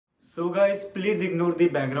So guys, please ignore the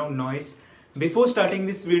background noise. Before starting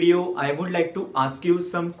this video, I would like to ask you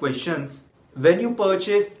some questions. When you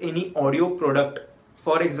purchase any audio product,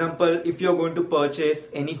 for example, if you are going to purchase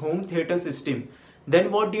any home theater system,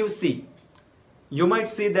 then what do you see? You might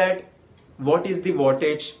see that what is the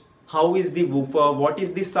wattage, how is the woofer, what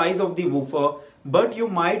is the size of the woofer, but you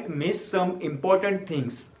might miss some important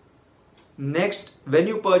things. Next, when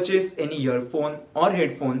you purchase any earphone or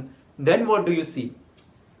headphone, then what do you see?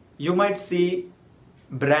 You might see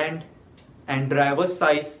brand and driver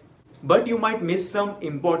size, but you might miss some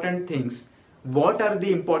important things. What are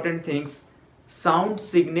the important things? Sound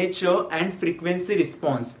signature and frequency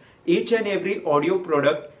response. Each and every audio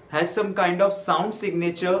product has some kind of sound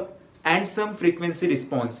signature and some frequency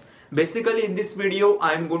response. Basically, in this video,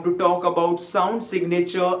 I am going to talk about sound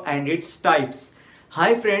signature and its types.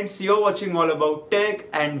 Hi friends, you're watching All About Tech,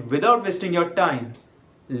 and without wasting your time,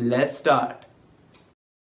 let's start.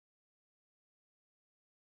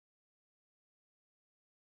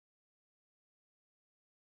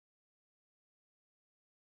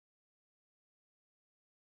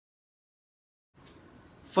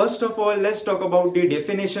 First of all, let's talk about the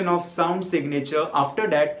definition of sound signature. After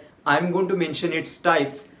that, I'm going to mention its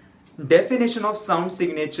types. Definition of sound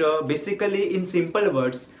signature, basically in simple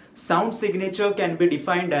words, sound signature can be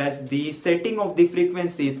defined as the setting of the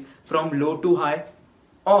frequencies from low to high,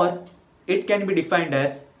 or it can be defined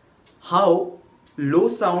as how low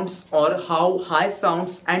sounds or how high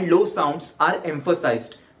sounds and low sounds are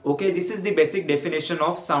emphasized. Okay, this is the basic definition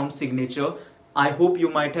of sound signature. I hope you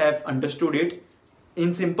might have understood it.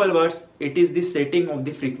 In simple words, it is the setting of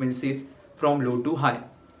the frequencies from low to high.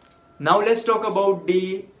 Now let's talk about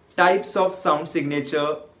the types of sound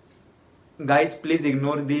signature. Guys, please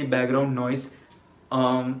ignore the background noise.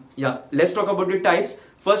 Let's talk about the types.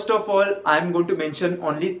 First of all, I am going to mention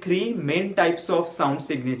only three main types of sound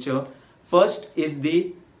signature. First is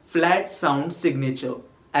the flat sound signature.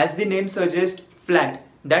 As the name suggests, flat.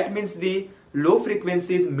 That means the low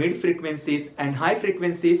frequencies, mid frequencies and high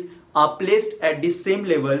frequencies are placed at the same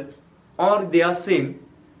level, or they are same.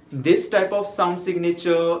 This type of sound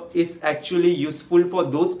signature is actually useful for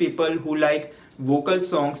those people who like vocal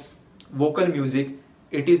songs, vocal music.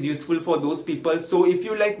 It is useful for those people. So if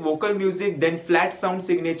you like vocal music, then flat sound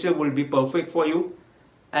signature will be perfect for you.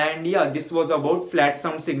 And yeah, this was about flat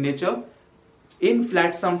sound signature. In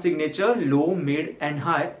flat sound signature, low, mid and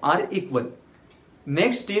high are equal.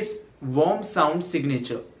 Next is warm sound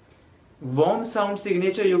signature. Warm sound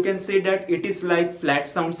signature, you can say that it is like flat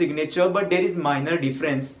sound signature, but there is minor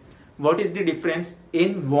difference. What is the difference?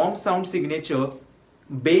 In warm sound signature,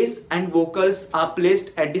 bass and vocals are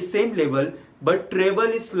placed at the same level, but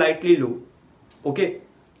treble is slightly low. Okay,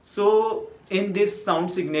 so in this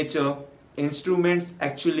sound signature, instruments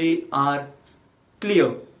actually are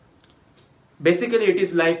clear. Basically, it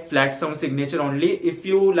is like flat sound signature only. If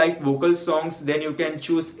you like vocal songs, then you can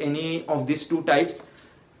choose any of these two types.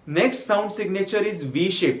 Next sound signature is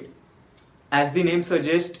V-shaped. As the name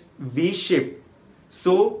suggests, V-shaped.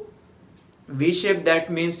 So V-shaped, that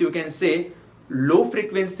means you can say low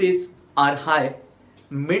frequencies are high,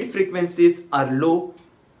 mid frequencies are low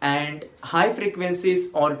and high frequencies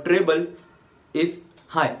or treble is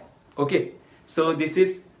high. Okay, so this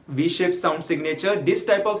is V-shaped sound signature. This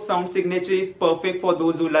type of sound signature is perfect for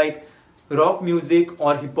those who like rock music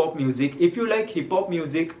or hip-hop music. If you like hip-hop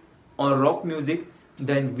music or rock music,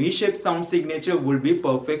 then V-shaped sound signature will be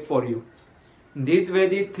perfect for you. These were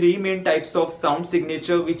the three main types of sound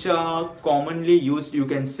signature which are commonly used, you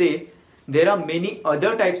can say. There are many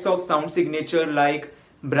other types of sound signature like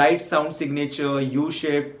bright sound signature,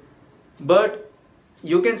 U-shaped, but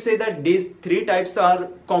you can say that these three types are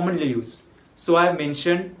commonly used. So I have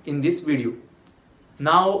mentioned in this video.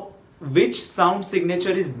 Now, which sound signature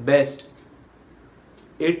is best?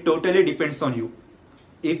 It totally depends on you.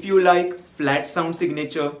 If you like flat sound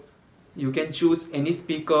signature, you can choose any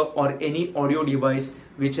speaker or any audio device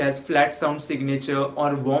which has flat sound signature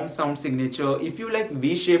or warm sound signature. If you like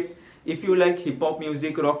V-shaped, if you like hip-hop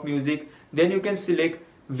music, rock music, then you can select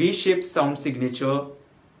V-shaped sound signature,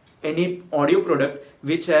 any audio product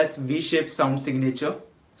which has V-shaped sound signature.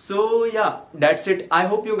 So yeah, that's it. I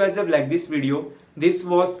hope you guys have liked this video. This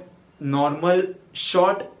was normal,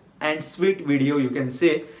 short and sweet video, you can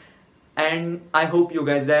say. And I hope you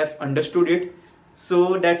guys have understood it.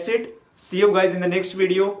 So that's it. See you guys in the next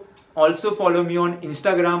video. Also follow me on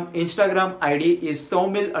Instagram. Instagram ID is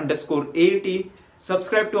Saumil_AT.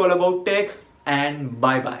 Subscribe to All About Tech and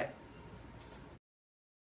bye bye.